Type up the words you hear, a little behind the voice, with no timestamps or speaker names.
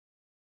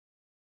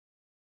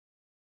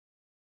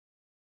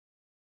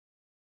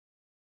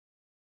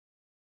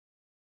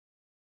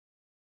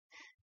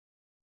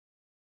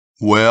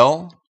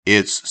Well,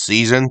 it's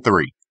season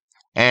 3,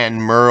 and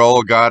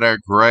Merle got a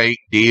great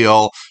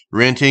deal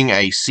renting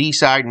a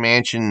seaside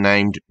mansion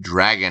named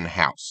Dragon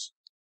House.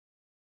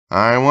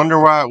 I wonder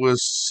why it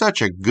was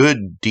such a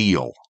good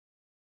deal.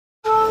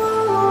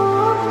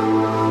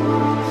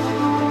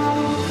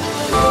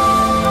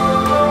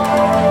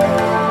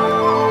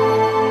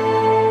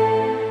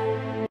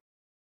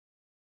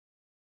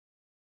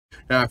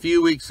 Now, a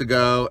few weeks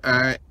ago,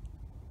 I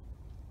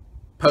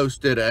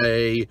posted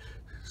a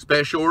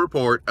special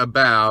report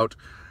about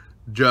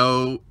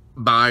Joe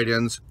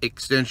Biden's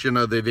extension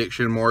of the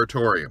eviction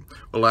moratorium.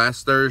 Well,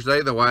 last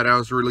Thursday, the White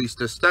House released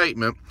a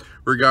statement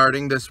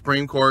regarding the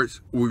Supreme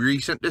Court's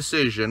recent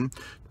decision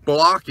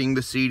blocking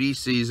the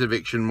CDC's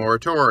eviction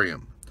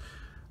moratorium.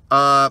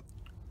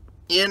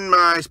 In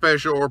my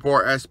special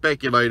report, I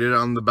speculated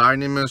on the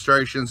Biden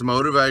administration's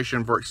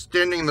motivation for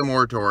extending the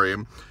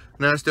moratorium,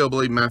 and I still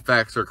believe my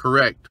facts are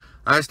correct.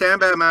 I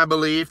stand by my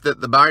belief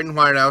that the Biden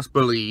White House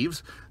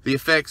believes the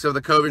effects of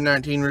the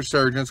COVID-19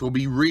 resurgence will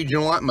be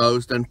regional at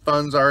most, and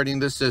funds already in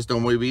the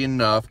system will be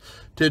enough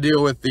to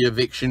deal with the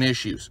eviction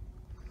issues.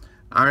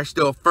 I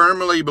still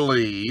firmly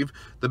believe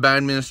the Biden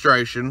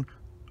administration,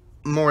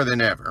 more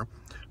than ever,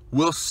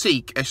 will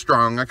seek a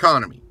strong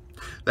economy.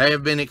 They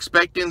have been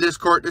expecting this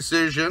court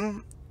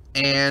decision,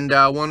 and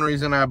one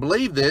reason I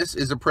believe this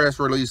is a press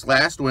release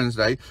last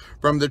Wednesday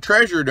from the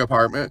Treasury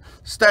Department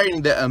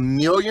stating that 1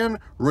 million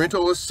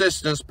rental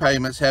assistance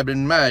payments have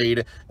been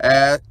made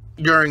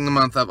during the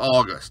month of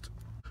August.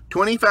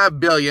 $25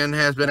 billion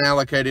has been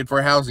allocated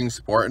for housing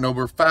support, and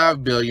over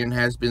 $5 billion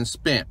has been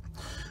spent,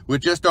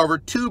 with just over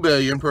 $2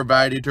 billion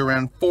provided to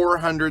around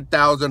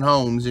 400,000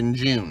 homes in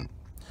June.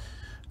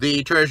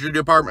 The Treasury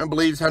Department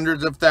believes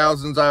hundreds of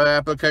thousands of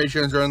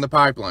applications are in the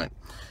pipeline,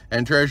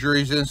 and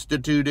Treasury's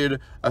instituted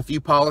a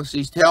few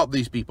policies to help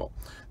these people.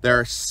 There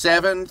are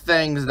 7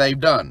 things they've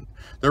done.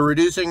 They're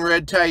reducing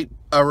red tape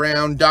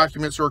around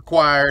documents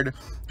required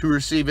to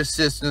receive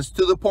assistance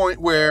to the point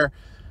where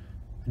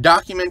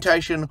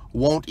documentation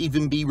won't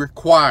even be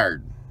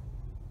required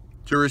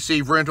to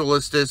receive rental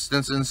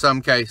assistance in some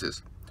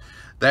cases.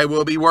 They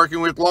will be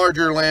working with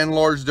larger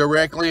landlords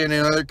directly, and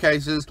in other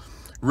cases,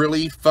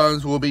 relief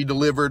funds will be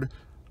delivered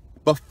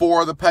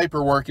before the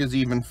paperwork is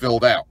even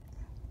filled out.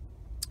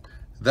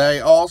 They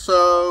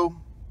also...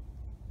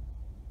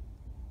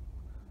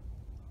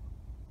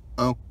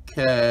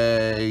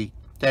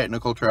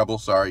 technical trouble,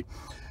 sorry.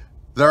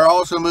 They're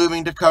also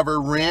moving to cover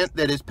rent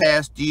that is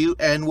past due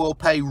and will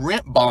pay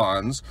rent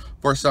bonds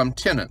for some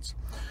tenants.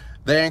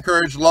 They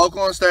encourage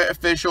local and state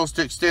officials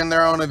to extend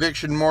their own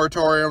eviction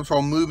moratoriums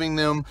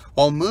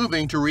while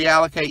moving to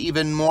reallocate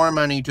even more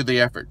money to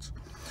the efforts.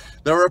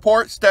 The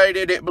report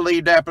stated it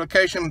believed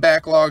application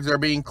backlogs are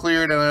being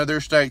cleared and other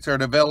states are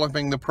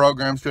developing the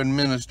programs to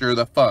administer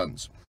the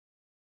funds.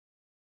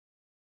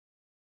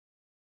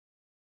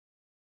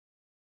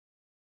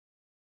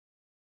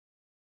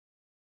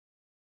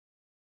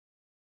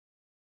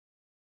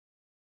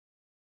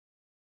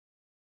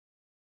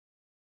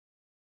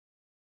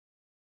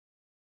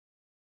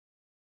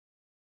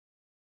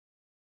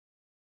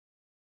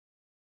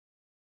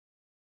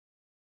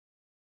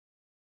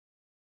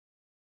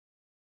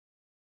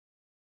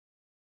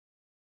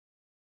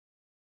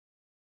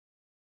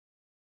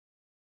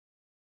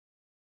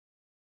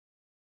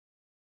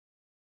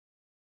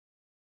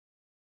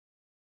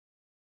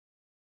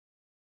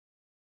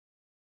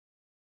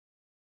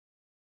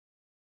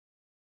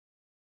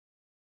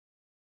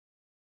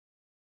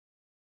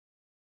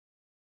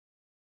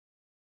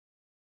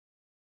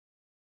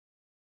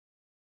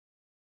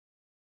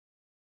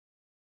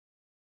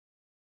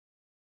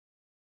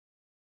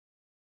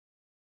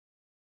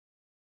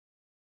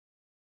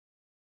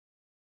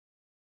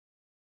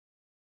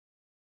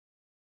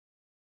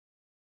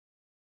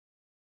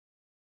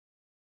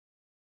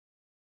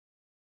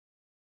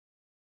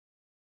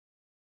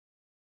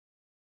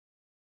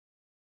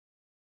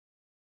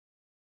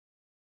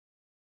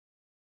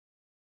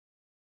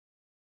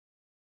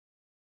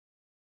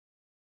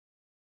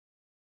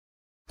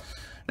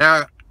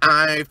 Now,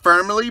 I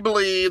firmly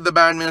believe the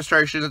Biden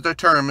administration is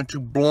determined to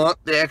blunt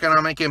the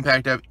economic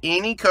impact of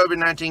any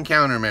COVID-19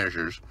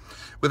 countermeasures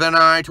with an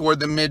eye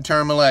toward the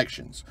midterm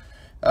elections.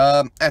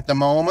 At the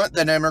moment,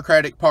 the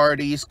Democratic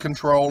Party's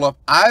control of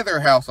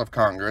either house of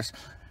Congress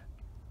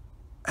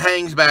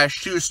hangs by a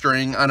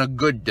shoestring on a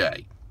good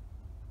day.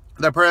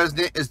 The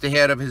president is the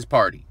head of his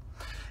party,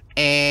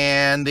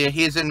 and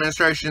his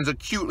administration is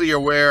acutely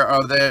aware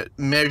of the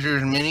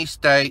measures many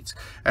states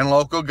and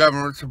local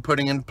governments are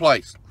putting in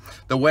place.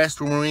 The West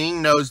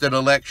Wing knows that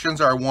elections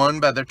are won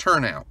by the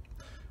turnout,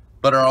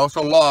 but are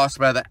also lost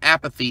by the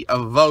apathy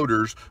of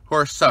voters who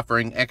are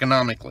suffering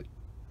economically.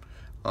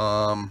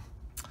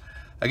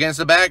 Against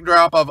the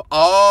backdrop of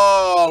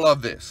all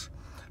of this,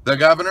 the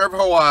governor of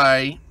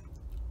Hawaii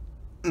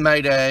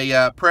made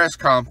a press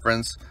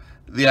conference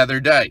the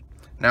other day.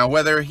 Now,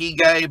 whether he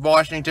gave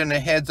Washington a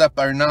heads up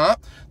or not,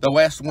 the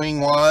West Wing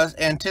was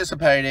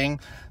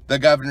anticipating the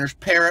governor's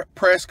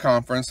press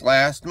conference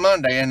last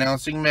Monday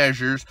announcing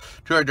measures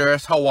to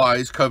address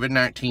Hawaii's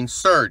COVID-19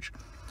 surge.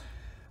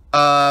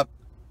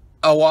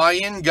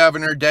 Hawaiian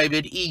Governor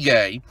David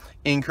Ige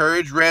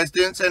encouraged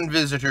residents and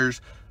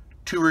visitors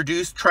to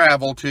reduce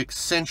travel to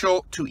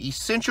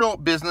essential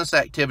business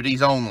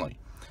activities only.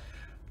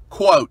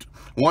 Quote,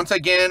 "Once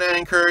again, I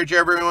encourage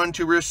everyone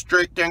to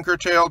restrict and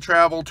curtail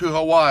travel to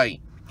Hawaii,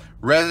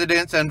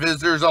 residents and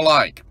visitors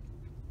alike."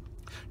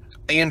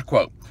 End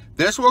quote.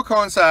 This will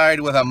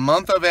coincide with a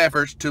month of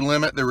efforts to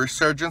limit the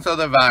resurgence of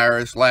the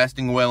virus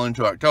lasting well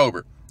into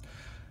October.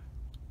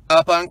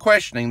 Upon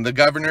questioning, the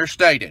governor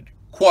stated,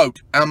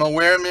 quote, "I'm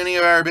aware many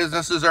of our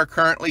businesses are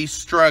currently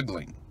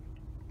struggling.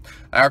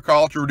 Our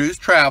call to reduce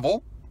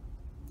travel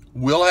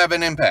will have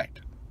an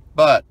impact,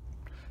 but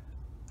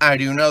I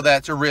do know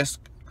that's a risk,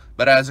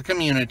 but as a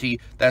community,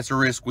 that's a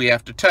risk we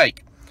have to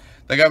take."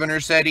 The governor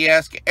said he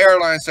asked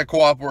airlines to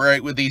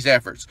cooperate with these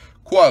efforts.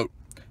 Quote,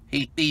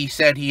 he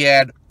said he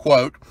had,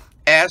 quote,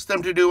 "asked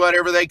them to do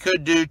whatever they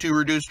could do to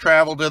reduce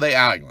travel to the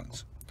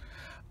islands."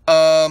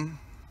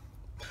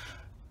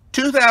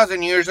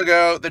 2,000 years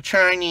ago, the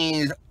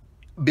Chinese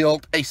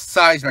built a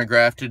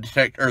seismograph to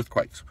detect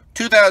earthquakes.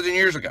 2,000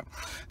 years ago.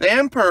 The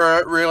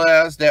emperor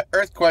realized that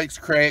earthquakes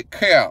create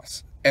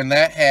chaos, and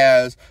that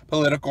has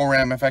political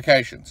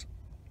ramifications.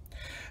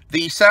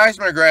 The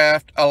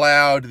seismograph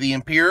allowed the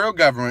imperial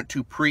government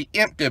to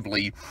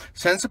preemptively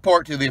send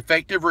support to the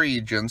affected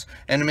regions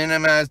and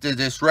minimize the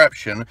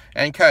disruption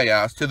and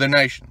chaos to the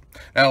nation.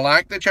 Now,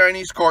 like the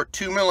Chinese court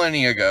 2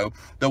 millennia ago,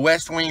 the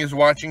West Wing is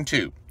watching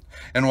too.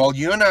 And while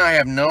you and I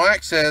have no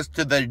access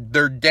to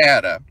their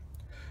data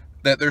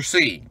that they're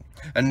seeing,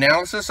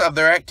 analysis of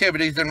their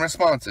activities and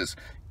responses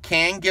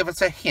can give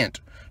us a hint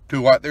to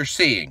what they're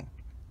seeing.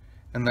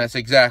 And that's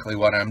exactly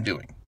what I'm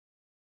doing.